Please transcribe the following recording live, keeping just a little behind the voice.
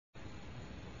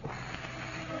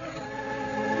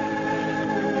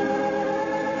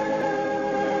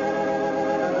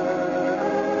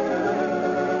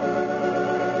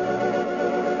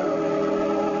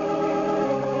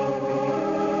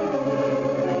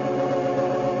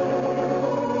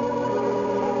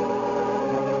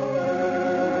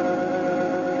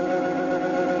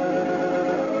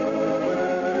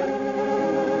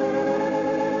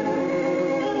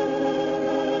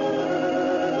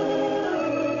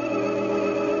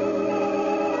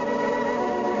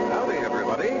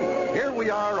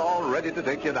ready to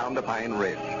take you down to Pine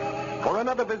Ridge for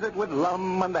another visit with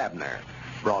Lum and Abner,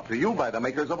 brought to you by the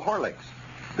makers of Horlicks,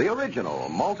 the original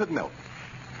malted milk.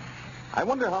 I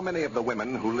wonder how many of the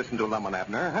women who listen to Lum and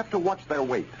Abner have to watch their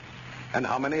weight, and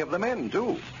how many of the men,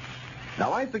 too.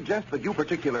 Now, I suggest that you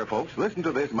particular folks listen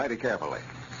to this mighty carefully.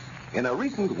 In a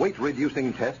recent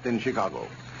weight-reducing test in Chicago,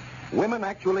 women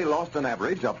actually lost an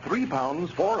average of 3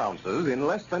 pounds, 4 ounces in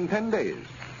less than 10 days.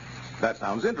 That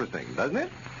sounds interesting, doesn't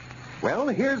it? Well,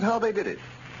 here's how they did it.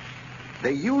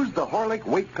 They used the Horlick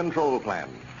Weight Control Plan,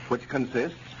 which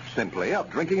consists simply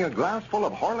of drinking a glass full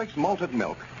of Horlick's malted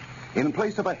milk in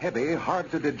place of a heavy,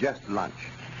 hard-to-digest lunch.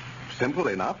 Simple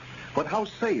enough, but how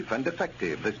safe and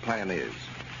effective this plan is.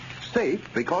 Safe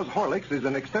because Horlicks is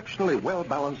an exceptionally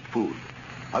well-balanced food,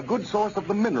 a good source of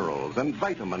the minerals and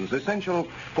vitamins essential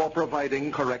for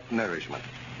providing correct nourishment.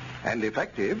 And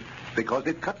effective because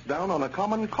it cuts down on a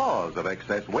common cause of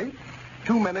excess weight,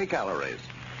 too many calories.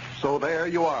 So there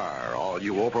you are, all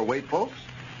you overweight folks.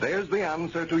 There's the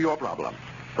answer to your problem,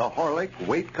 the Horlick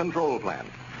Weight Control Plan.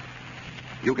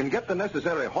 You can get the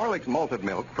necessary Horlick's malted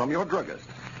milk from your druggist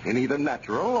in either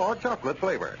natural or chocolate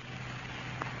flavor.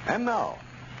 And now,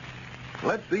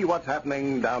 let's see what's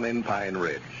happening down in Pine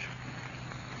Ridge.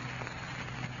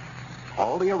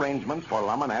 All the arrangements for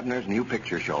Lum and Abner's new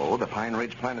picture show, the Pine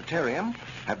Ridge Planetarium,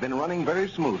 have been running very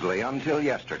smoothly until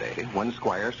yesterday, when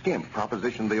Squire Skimp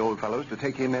propositioned the old fellows to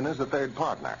take him in as a third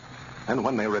partner. And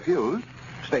when they refused,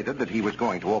 stated that he was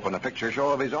going to open a picture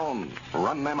show of his own,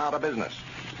 run them out of business.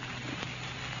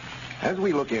 As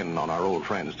we look in on our old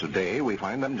friends today, we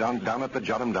find them down at the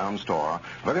Jot 'em Down store,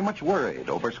 very much worried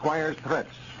over Squire's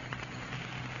threats.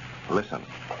 Listen.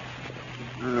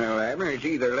 Well, Abner, it's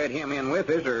either let him in with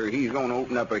us or he's going to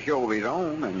open up a show of his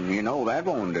own, and you know that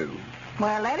won't do.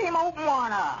 Well, let him open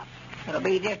one up. It'll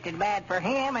be just as bad for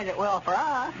him as it will for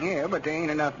us. Yeah, but there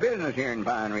ain't enough business here in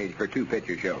Pine Ridge for 2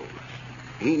 picture shows.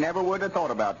 He never would have thought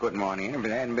about putting one in if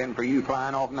it hadn't been for you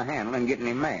flying off in the handle and getting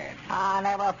him mad. I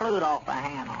never flew off the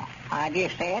handle. I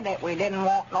just said that we didn't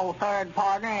want no third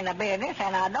partner in the business,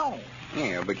 and I don't.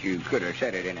 Yeah, but you could have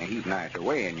said it in a heap nicer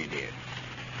way than you did.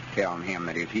 Telling him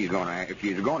that if you're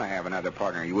gonna have another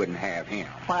partner, you wouldn't have him.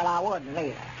 Well, I wouldn't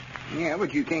either. Yeah,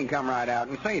 but you can't come right out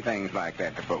and say things like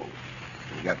that to folks.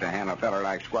 You got to handle a feller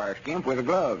like Squire Skimp with the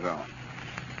gloves on.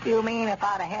 You mean if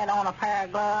I'd have had on a pair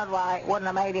of gloves, why, it wouldn't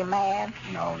have made him mad?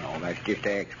 No, that's just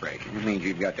an expression. It means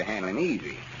you've got to handle him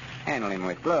easy. Handle him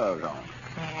with gloves on.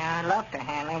 Yeah, I'd love to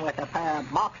handle him with a pair of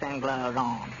boxing gloves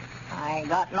on. I ain't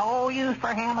got no use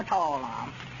for him at all,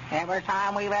 Every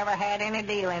time we've ever had any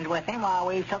dealings with him, why,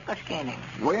 we took a skinning.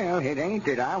 Well, it ain't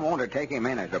that I want to take him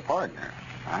in as a partner.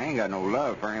 I ain't got no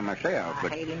love for him myself. I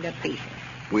hate him to pieces.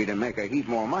 We'd make a heap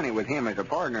more money with him as a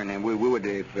partner than we would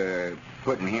if him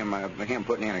putting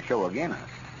in a show against us.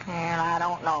 And I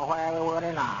don't know where we would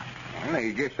or not. Well,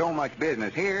 there's just so much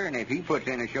business here, and if he puts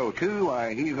in a show too,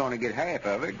 why, he's going to get half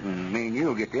of it, and me and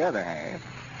you'll get the other half.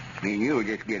 Me and you'll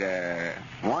just get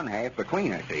one half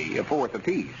between us, a fourth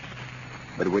apiece.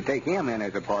 But if we take him in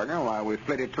as a partner, why, we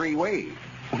split it 3 ways.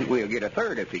 We'll get a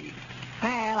third apiece.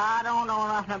 Well, I don't know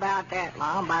nothing about that,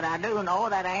 Lum, but I do know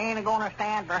that I ain't going to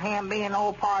stand for him being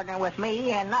no partner with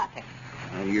me and nothing.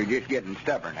 You're just getting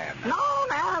stubborn, Abner. No,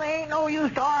 now, there ain't no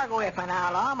use to argue with me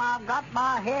now, Lum. I've got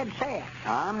my head set.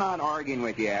 I'm not arguing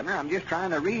with you, Abner. I'm just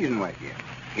trying to reason with you.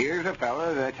 Here's a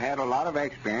fella that's had a lot of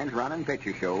experience running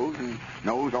picture shows and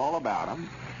knows all about them.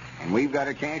 And we've got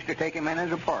a chance to take him in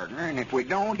as a partner, and if we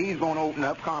don't, he's going to open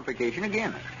up competition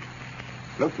against us.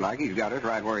 Looks like he's got us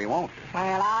right where he wants us.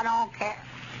 Well, I don't care.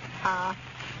 Huh?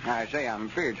 I say, I'm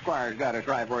afraid Squire's got us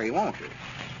right where he wants us.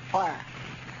 Where?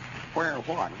 Where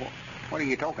what? What are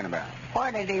you talking about?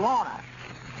 Where does he want us?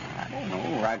 I don't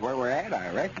know. Right where we're at,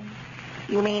 I reckon.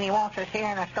 You mean he wants us here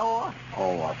in the store?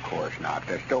 Oh, of course not.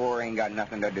 The store ain't got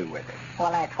nothing to do with it.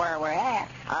 Well, that's where we're at.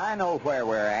 I know where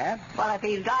we're at. Well, if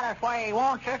he's got us where he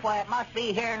wants us, well, it must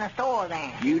be here in the store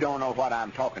then. You don't know what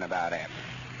I'm talking about, Abner.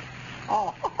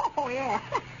 Oh, yeah.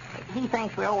 He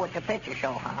thinks we owe it to picture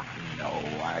show, huh? No,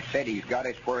 I said he's got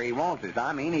us where he wants us.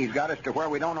 I mean, he's got us to where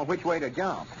we don't know which way to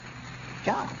jump.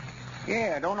 Jump?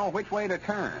 Yeah, don't know which way to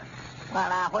turn. Well,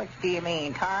 now, which do you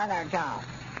mean, turn or jump?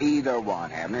 Either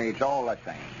one, Abner. It's all the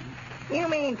same. You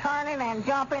mean turning and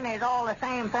jumping is all the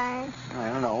same thing?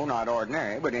 Well, no, not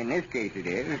ordinary, but in this case it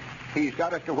is. He's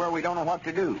got us to where we don't know what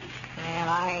to do. Well,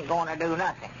 I ain't going to do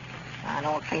nothing. I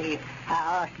don't see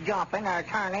how us jumping or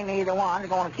turning, either one, is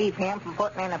going to keep him from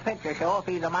putting in a picture show if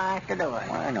he's a mind to do it.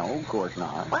 Well, no, of course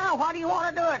not. Well, what do you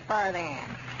want to do it for, then?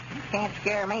 You can't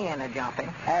scare me into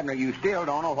jumping. Abner, you still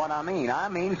don't know what I mean. I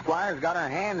mean Squire's got our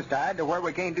hands tied to where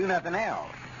we can't do nothing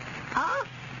else. Huh?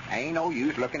 Ain't no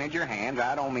use looking at your hands.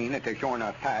 I don't mean that they're sure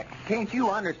enough tight. Can't you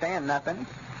understand nothing?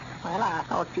 Well, I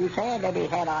thought you said that he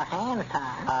had our hands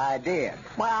tied. I did.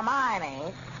 Well, mine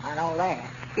ain't. I know that.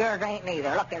 Yours ain't neither.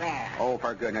 Look at there. Oh,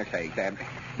 for goodness sake, Abner.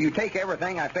 You take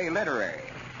everything I say literary.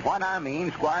 What I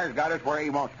mean, Squire's got us where he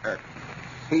wants us.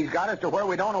 He's got us to where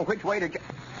we don't know which way to...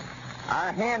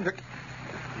 Our hands are...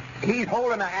 He's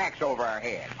holding an axe over our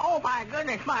head. Oh, my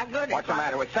goodness, my goodness. What's the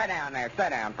matter with... Sit down there. Sit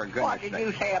down, for goodness What did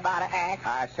you say about an axe?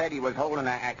 I said he was holding an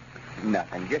axe.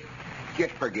 Nothing.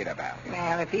 Just forget about it.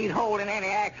 Well, if he's holding any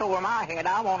axe over my head,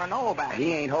 I want to know about it.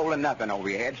 He ain't holding nothing over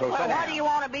your head, so Well, sit down. what do you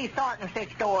want to be starting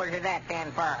such stories as that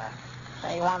then for?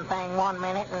 Say one thing 1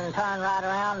 minute and turn right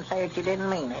around and say that you didn't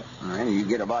mean it. Well, you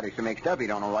get a body so mixed up, you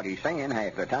don't know what he's saying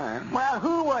half the time. Well,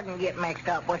 who wouldn't get mixed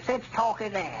up with such talk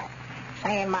as that?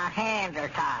 Saying my hands are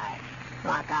tied.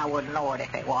 Like I wouldn't know it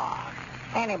if it was.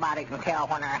 Anybody can tell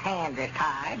when their hands is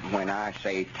tied. When I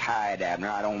say tied, Abner,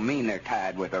 I don't mean they're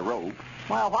tied with a rope.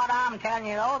 Well, what I'm telling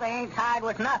you, though, they ain't tied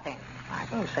with nothing. I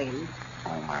can see.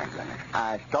 Oh, my goodness.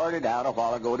 I started out a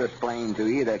while ago to explain to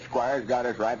you that Squire's got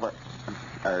us right where...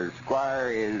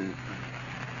 Squire is...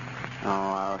 Oh,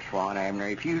 I'll swan, Abner,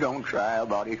 if you don't try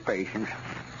about his patience.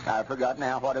 I forgot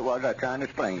now what it was I was trying to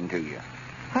explain to you.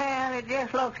 Well, it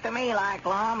just looks to me like,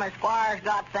 Lum, that Squire's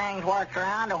got things worked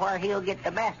around to where he'll get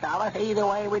the best of us either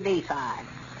way we decide.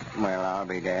 Well, I'll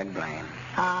be dad blamed.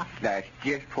 Huh? That's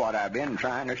just what I've been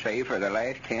trying to say for the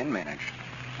last 10 minutes.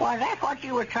 Was that what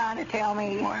you were trying to tell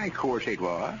me? Why, of course it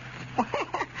was.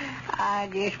 I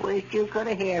just wished you could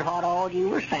have heard what all you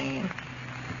were saying.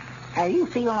 Are you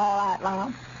feeling all right,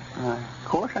 Lum? Of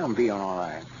course I'm feeling all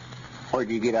right. Where'd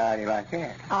you get out of like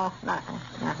that? Oh,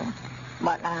 nothing.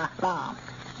 But now, Lum,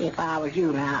 if I was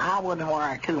you now, I wouldn't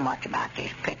worry too much about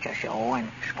this picture show and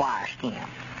Squire Skim.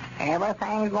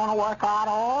 Everything's going to work out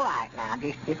all right now.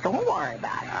 Just don't worry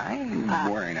about it. I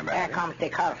ain't worrying about there it. There comes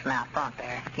Dick Hudson out front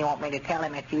there. You want me to tell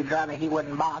him that you'd rather he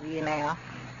wouldn't bother you now?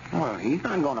 Well, he's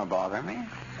not going to bother me.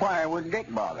 Why would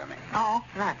Dick bother me? Oh,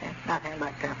 nothing. But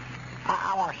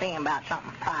I want to see him about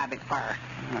something private first.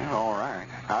 Well, all right.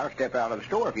 I'll step out of the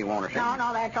store if you want to see him.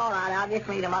 No, that's all right. I'll just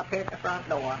meet him up here at the front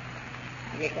door.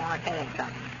 I just want to tell him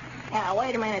something. Now,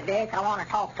 wait a minute, Dick. I want to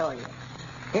talk to you.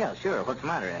 Yeah, sure. What's the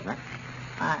matter, Abner?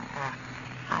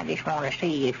 I just want to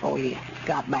see you before you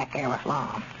got back there with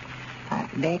Lum.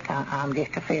 Dick, I'm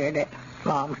just afraid that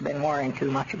Lum's been worrying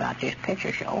too much about this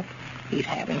picture show. He's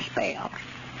having spells.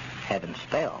 Having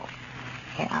spells?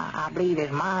 Yeah, I believe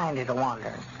his mind is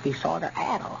a-wandering. He's sort of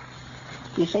addled.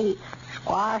 You see,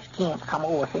 Squire Skimp come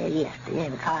over here yesterday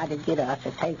and tried to get us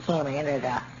to take him in as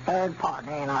a third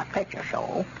partner in our picture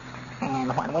show.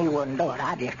 And when we wouldn't do it,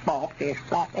 I just balked, just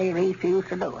flatly refused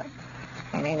to do it.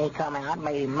 And then he come out and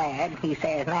made him mad. He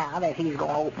says now that he's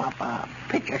going to open up a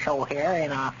picture show here in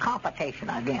a competition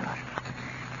against us.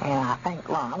 And I think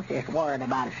Lum's just worried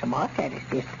about it so much that it's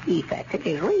just affected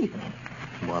his reasoning.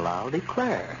 Well, I'll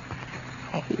declare.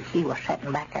 He was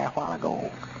sitting back there a while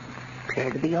ago.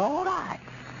 Appeared to be all right.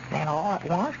 Then all at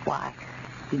once, why,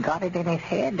 he got it in his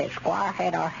head that Squire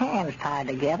had our hands tied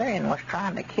together and was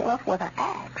trying to kill us with an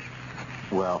axe.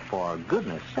 Well, for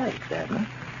goodness sakes, Abner.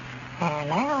 And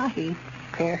now he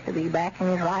appears to be back in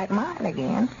his right mind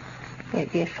again.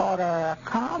 It just sort of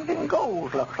comes and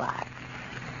goes, looks like.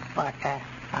 But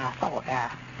I thought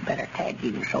I better tell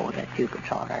you so that you could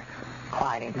sort of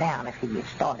quiet him down if he gets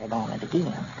started on it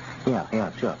again.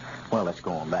 Yeah, sure. Well, let's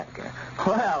go on back there.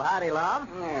 Well, howdy, Lum.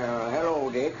 Yeah, hello,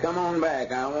 Dick. Come on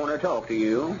back. I want to talk to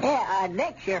you. Yeah,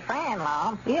 Dick's your friend,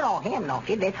 Lum. You know him, don't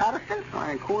you, Dick Hudson?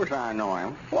 Why, of course I know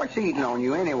him. What's eating on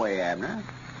you anyway, Abner?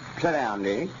 Sit down,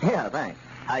 Dick. Yeah, thanks.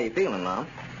 How you feeling, Lum?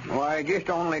 Why, just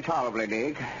only tolerably,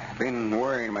 Dick. Been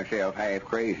worrying myself half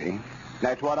crazy.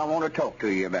 That's what I want to talk to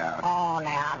you about. Oh,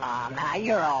 now, Lum, now,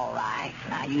 you're all right.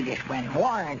 Now, you just been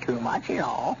worrying too much, is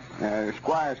all.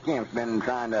 Squire Skimp's been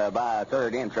trying to buy a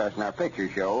third interest in our picture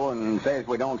show and says if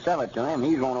we don't sell it to him,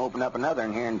 he's going to open up another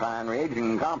in here in Pine Ridge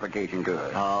in competition to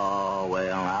us. Oh,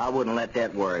 well, I wouldn't let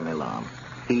that worry me, Lum.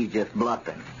 He's just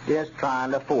bluffing. Just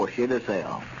trying to force you to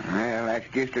sell. Well,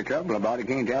 that's just the trouble about it.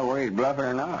 Can't tell where he's bluffing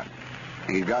or not.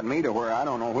 He's got me to where I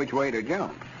don't know which way to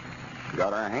jump.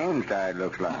 Got our hands tied,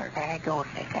 looks like. There you go,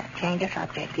 Dick. Change the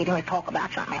subject. Get him to talk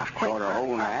about something else quick. Sort of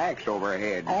holding an axe over her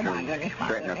head. Oh, my goodness, my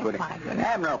goodness.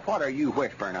 Abner, what are you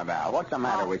whispering about? What's the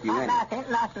matter with you? Nothing,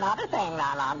 not a thing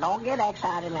now. Don't get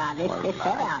excited now. Just sit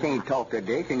down. I can't talk to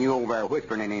Dick, and you over there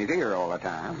whispering in his ear all the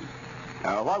time.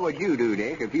 What would you do,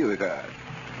 Dick, if you was us?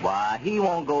 Why, he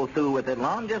won't go through with it,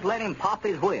 Lum. Just let him pop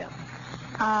his whip.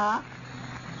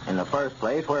 In the first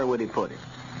place, where would he put it?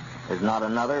 There's not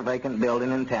another vacant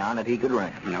building in town that he could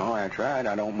rent. No, that's right.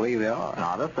 I don't believe there are.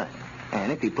 Not a thing.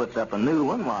 And if he puts up a new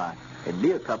one, why, it'd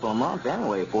be a couple of months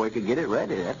anyway before he could get it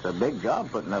ready. That's a big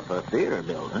job putting up a theater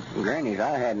building. Granny's,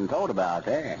 I hadn't thought about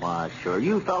that. Why, sure.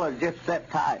 You fellas just sit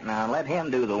tight now and let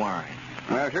him do the worrying.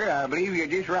 Well, sir, I believe you're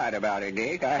just right about it,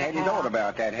 Dick. I hadn't thought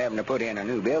about that, having to put in a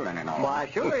new building and all. Why,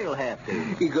 sure he'll have to.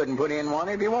 He couldn't put in one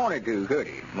if he wanted to, could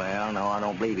he? Well, no, I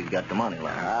don't believe he's got the money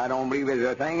left. I don't believe there's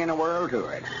a thing in the world to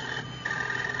it.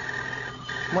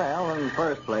 Well, in the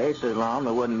first place, as long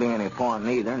there wouldn't be any point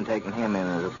neither in taking him in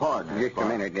as a partner. Just a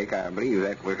minute, Dick. I believe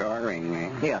that was our ring,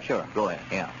 man. Yeah, sure. Go ahead.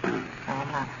 Yeah.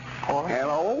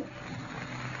 Hello?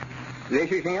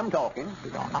 This is him talking.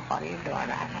 You don't know what he's doing right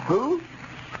now. Who?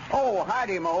 Oh,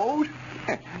 howdy, Mose.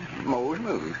 Mose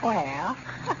moves. Well,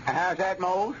 How's that,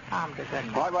 Mose? I'm just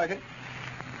good. What was it?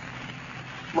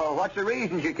 Well, what's the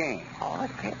reason you came? Oh,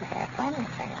 it's good to have plenty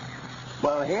of sense.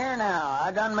 Well, here now.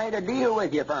 I done made a deal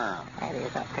with you, firm. That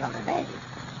is up till today.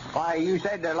 Why, you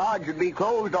said the lodge would be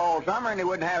closed all summer and they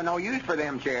wouldn't have no use for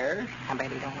them chairs. I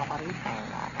bet he don't know what he's saying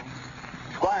right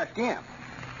now. Squire Skimp.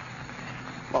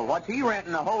 Well, what's he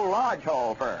renting the whole lodge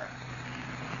hall for?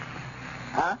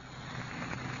 Huh?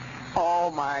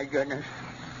 Oh, my goodness.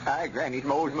 Granny's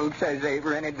Mose Moot says they've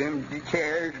rented them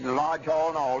chairs and the lodge hall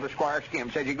and all. The Squire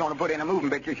Skimp says he's going to put in a moving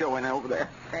picture show in over there.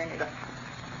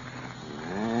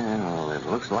 Well, it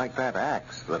looks like that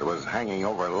axe that was hanging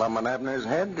over Lum and Abner's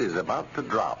head is about to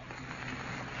drop.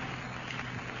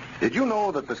 Did you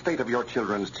know that the state of your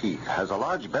children's teeth has a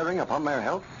large bearing upon their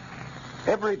health?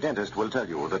 Every dentist will tell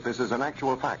you that this is an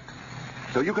actual fact.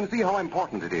 So you can see how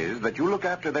important it is that you look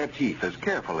after their teeth as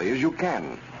carefully as you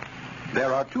can.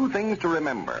 There are two things to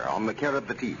remember on the care of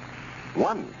the teeth.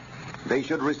 One, they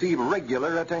should receive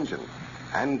regular attention.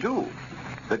 And two,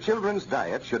 the children's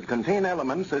diet should contain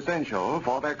elements essential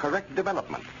for their correct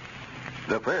development.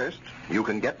 The first you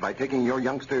can get by taking your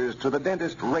youngsters to the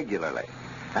dentist regularly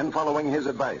and following his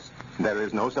advice. There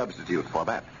is no substitute for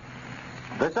that.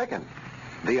 The second,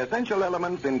 the essential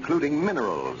elements, including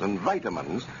minerals and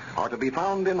vitamins, are to be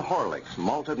found in Horlicks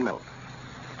malted milk.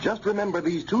 Just remember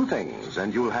these two things,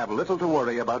 and you'll have little to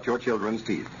worry about your children's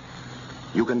teeth.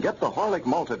 You can get the Horlick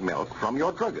malted milk from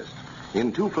your druggist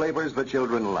in two flavors the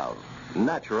children love,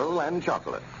 natural and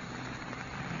chocolate.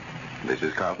 This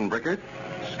is Carlton Brickert,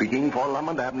 speaking for Lum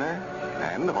and Abner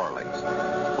and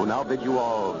Horlicks, who now bid you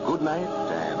all good night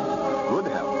and